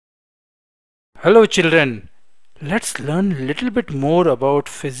Hello children, let's learn a little bit more about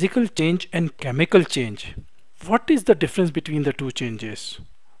physical change and chemical change. What is the difference between the two changes?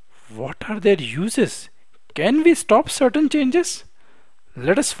 What are their uses? Can we stop certain changes?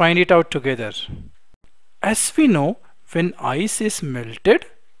 Let us find it out together. As we know, when ice is melted,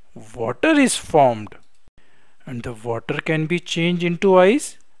 water is formed, and the water can be changed into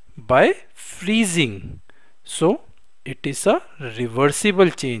ice by freezing. So it is a reversible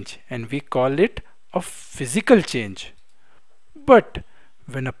change and we call it a physical change. But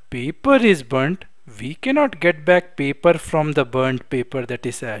when a paper is burnt, we cannot get back paper from the burnt paper, that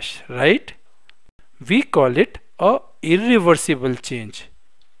is ash, right? We call it a irreversible change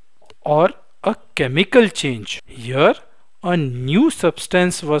or a chemical change. Here a new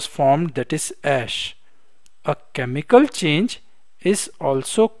substance was formed, that is ash. A chemical change is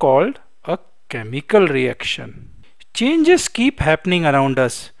also called a chemical reaction. Changes keep happening around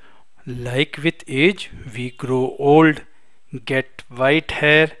us. Like with age, we grow old, get white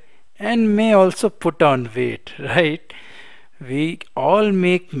hair, and may also put on weight, right? We all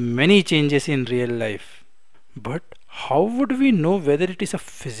make many changes in real life. But how would we know whether it is a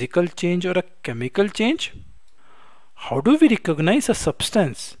physical change or a chemical change? How do we recognize a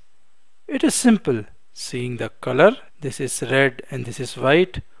substance? It is simple. Seeing the color, this is red and this is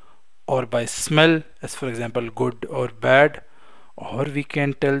white, or by smell, as for example good or bad, or we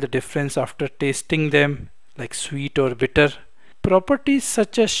can tell the difference after tasting them, like sweet or bitter. Properties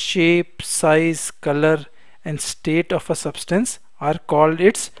such as shape, size, color and state of a substance are called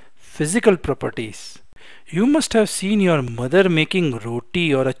its physical properties. You must have seen your mother making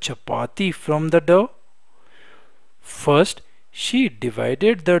roti or a chapati from the dough. First, she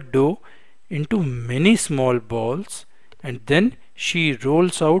divided the dough into many small balls and then she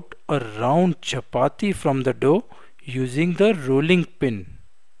rolls out a round chapati from the dough using the rolling pin.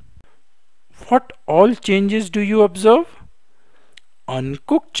 What all changes do you observe?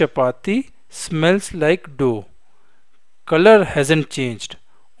 Uncooked chapati smells like dough. Color hasn't changed,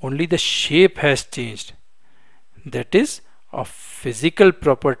 only the shape has changed. That is, a physical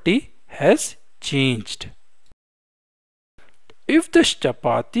property has changed. If the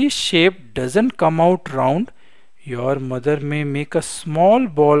chapati shape doesn't come out round, your mother may make a small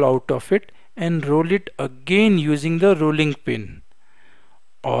ball out of it and roll it again using the rolling pin.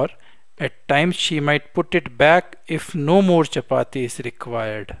 Or at times she might put it back if no more chapati is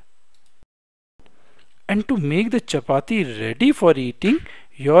required. And to make the chapati ready for eating,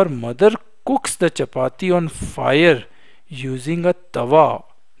 your mother cooks the chapati on fire using a tawa,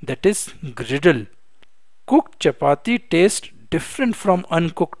 that is griddle. Cooked chapati tastes different from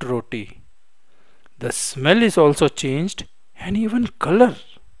uncooked roti. The smell is also changed and even color.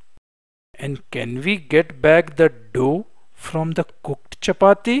 And can we get back the dough from the cooked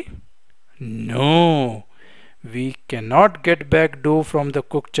chapati? No, we cannot get back dough from the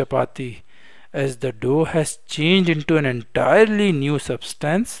cooked chapati, as the dough has changed into an entirely new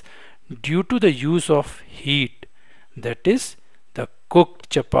substance due to the use of heat, that is the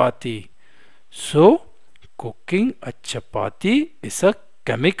cooked chapati. So cooking a chapati is a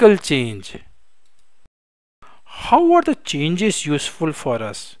chemical change. How are the changes useful for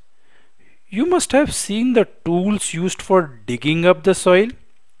us? You must have seen the tools used for digging up the soil.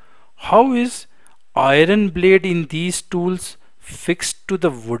 How is iron blade in these tools fixed to the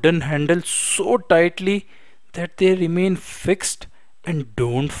wooden handle so tightly that they remain fixed and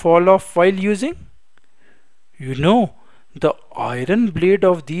don't fall off while using? You know, the iron blade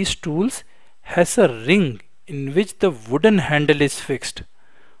of these tools has a ring in which the wooden handle is fixed.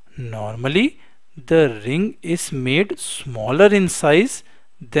 Normally, the ring is made smaller in size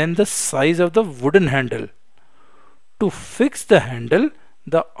than the size of the wooden handle. To fix the handle,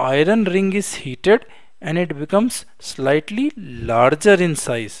 the iron ring is heated and it becomes slightly larger in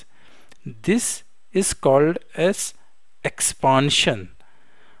size. This is called as expansion.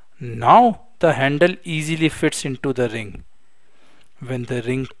 Now the handle easily fits into the ring. When the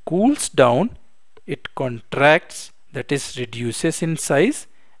ring cools down, it contracts, that is reduces in size,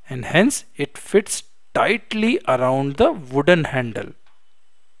 and hence it fits tightly around the wooden handle.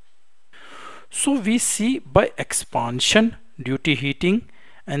 So we see by expansion due to heating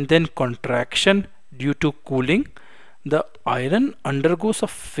and then contraction due to cooling, the iron undergoes a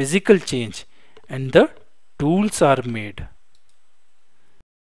physical change and the tools are made.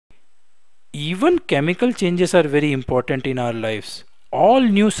 Even chemical changes are very important in our lives. All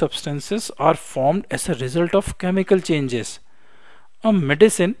new substances are formed as a result of chemical changes. A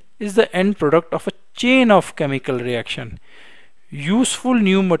medicine is the end product of a chain of chemical reaction. Useful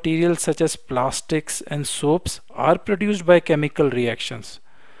new materials such as plastics and soaps are produced by chemical reactions.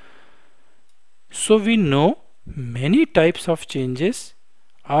 So we know many types of changes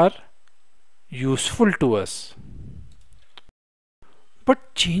are useful to us.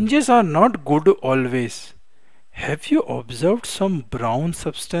 But changes are not good always. Have you observed some brown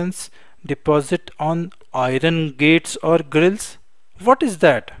substance deposit on iron gates or grills? What is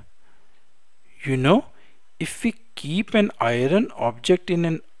that? You know, if we keep an iron object in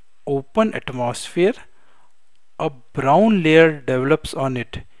an open atmosphere, a brown layer develops on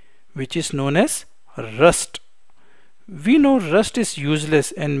it, which is known as rust. We know rust is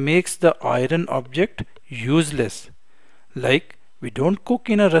useless and makes the iron object useless. Like we don't cook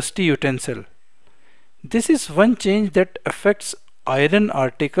in a rusty utensil. This is one change that affects iron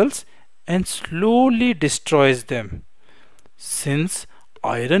articles and slowly destroys them. Since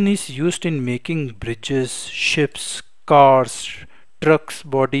iron is used in making bridges, ships, cars, trucks,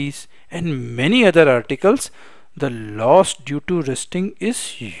 bodies, and many other articles, the loss due to rusting is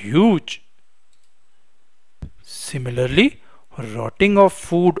huge. Similarly, rotting of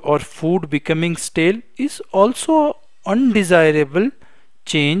food or food becoming stale is also undesirable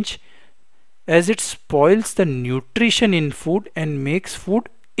change as it spoils the nutrition in food and makes food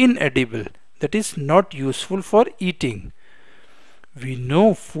inedible, that is not useful for eating. We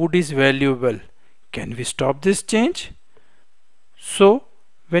know food is valuable. Can we stop this change? So,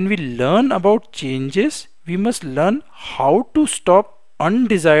 when we learn about changes, we must learn how to stop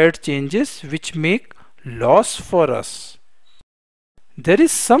undesired changes which make loss for us. There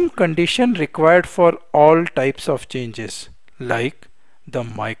is some condition required for all types of changes, like the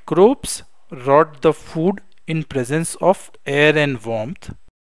microbes rot the food in presence of air and warmth.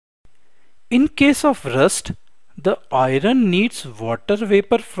 In case of rust, the iron needs water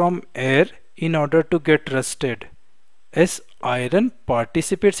vapor from air in order to get rusted, as iron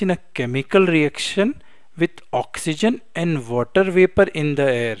participates in a chemical reaction with oxygen and water vapor in the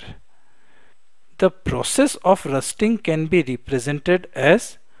air. The process of rusting can be represented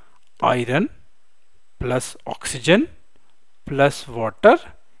as iron plus oxygen plus water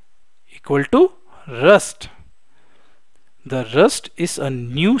equal to rust. The rust is a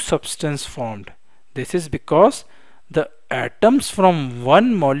new substance formed. This is because the atoms from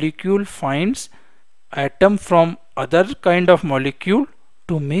one molecule finds atom from other kind of molecule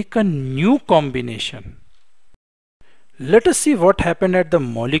to make a new combination. Let us see what happened at the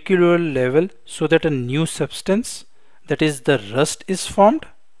molecular level so that a new substance, that is the rust, is formed.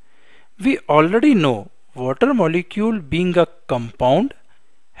 We already know water molecule being a compound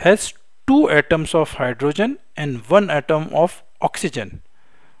has two atoms of hydrogen and one atom of oxygen.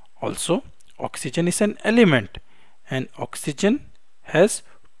 Also, oxygen is an element and oxygen has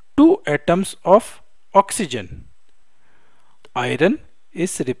two atoms of oxygen. Iron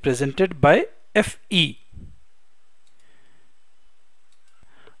is represented by Fe.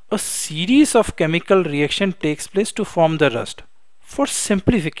 A series of chemical reaction takes place to form the rust. For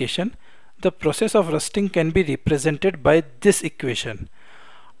simplification, the process of rusting can be represented by this equation.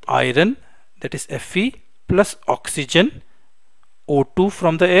 Iron, that is Fe, plus oxygen, O2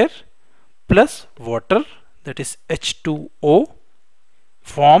 from the air, plus water, that is H2O,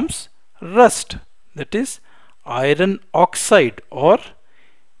 forms rust, that is iron oxide or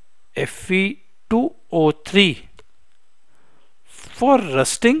Fe2O3. For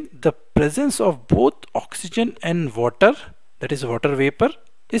rusting, the presence of both oxygen and water, that is water vapor,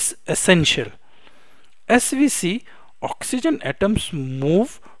 is essential. As we see, oxygen atoms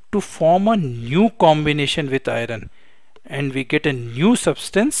move to form a new combination with iron and we get a new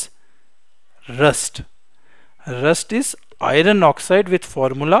substance, rust. Rust is iron oxide with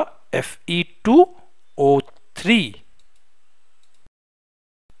formula Fe2O3.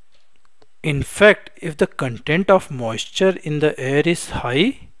 In fact, if the content of moisture in the air is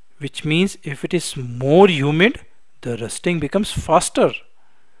high, which means if it is more humid, the rusting becomes faster.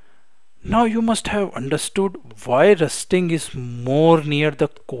 Now you must have understood why rusting is more near the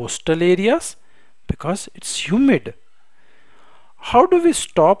coastal areas, because it's humid. How do we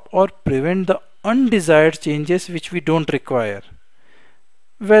stop or prevent the undesired changes which we don't require?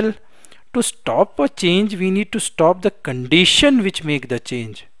 Well, to stop a change, we need to stop the condition which make the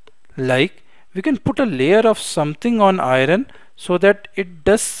change. Like we can put a layer of something on iron so that it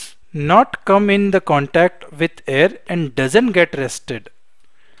does not come in the contact with air and doesn't get rusted.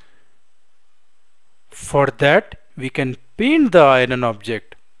 For that, we can paint the iron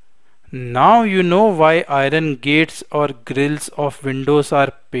object. Now you know why iron gates or grills of windows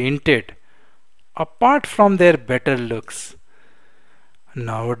are painted, apart from their better looks.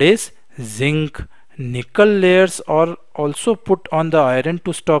 Nowadays, zinc, nickel layers are also put on the iron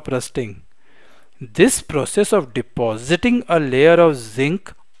to stop rusting. This process of depositing a layer of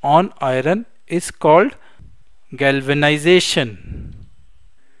zinc on iron is called galvanization.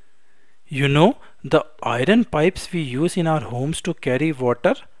 You know, the iron pipes we use in our homes to carry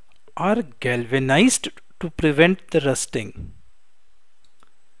water are galvanized to prevent the rusting.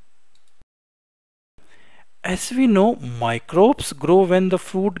 As we know, microbes grow when the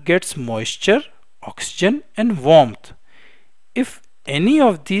food gets moisture, oxygen and warmth. If any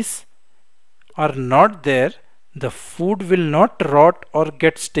of these are not there, the food will not rot or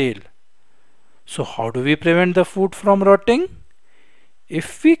get stale. So how do we prevent the food from rotting?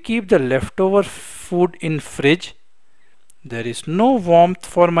 If we keep the leftover food in fridge, there is no warmth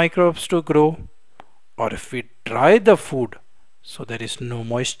for microbes to grow. Or if we dry the food, so there is no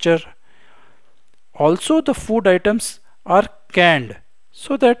moisture. Also, the food items are canned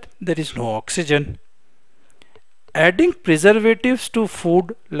so that there is no oxygen. Adding preservatives to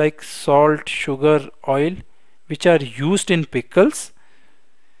food like salt, sugar, oil, which are used in pickles,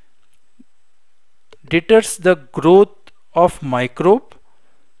 deters the growth of microbe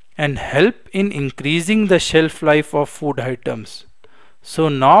and help in increasing the shelf life of food items. So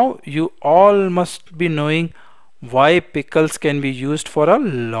now you all must be knowing why pickles can be used for a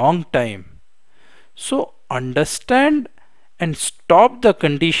long time. So understand and stop the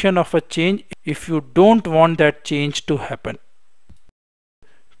condition of a change if you don't want that change to happen.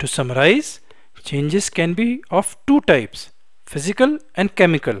 To summarize, changes can be of two types, physical and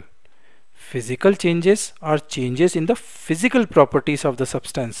chemical. Physical changes are changes in the physical properties of the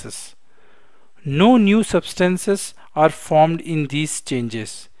substances. No new substances are formed in these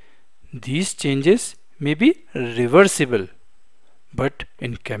changes. These changes may be reversible. But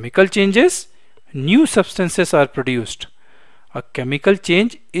in chemical changes, new substances are produced. A chemical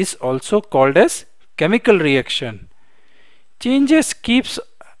change is also called as chemical reaction. Changes keeps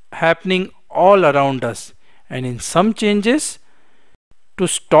happening all around us, and in some changes, to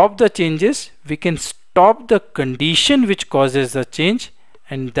stop the changes, we can stop the condition which causes the change,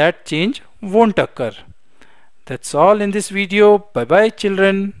 and that change won't occur. That's all in this video. Bye bye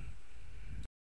children.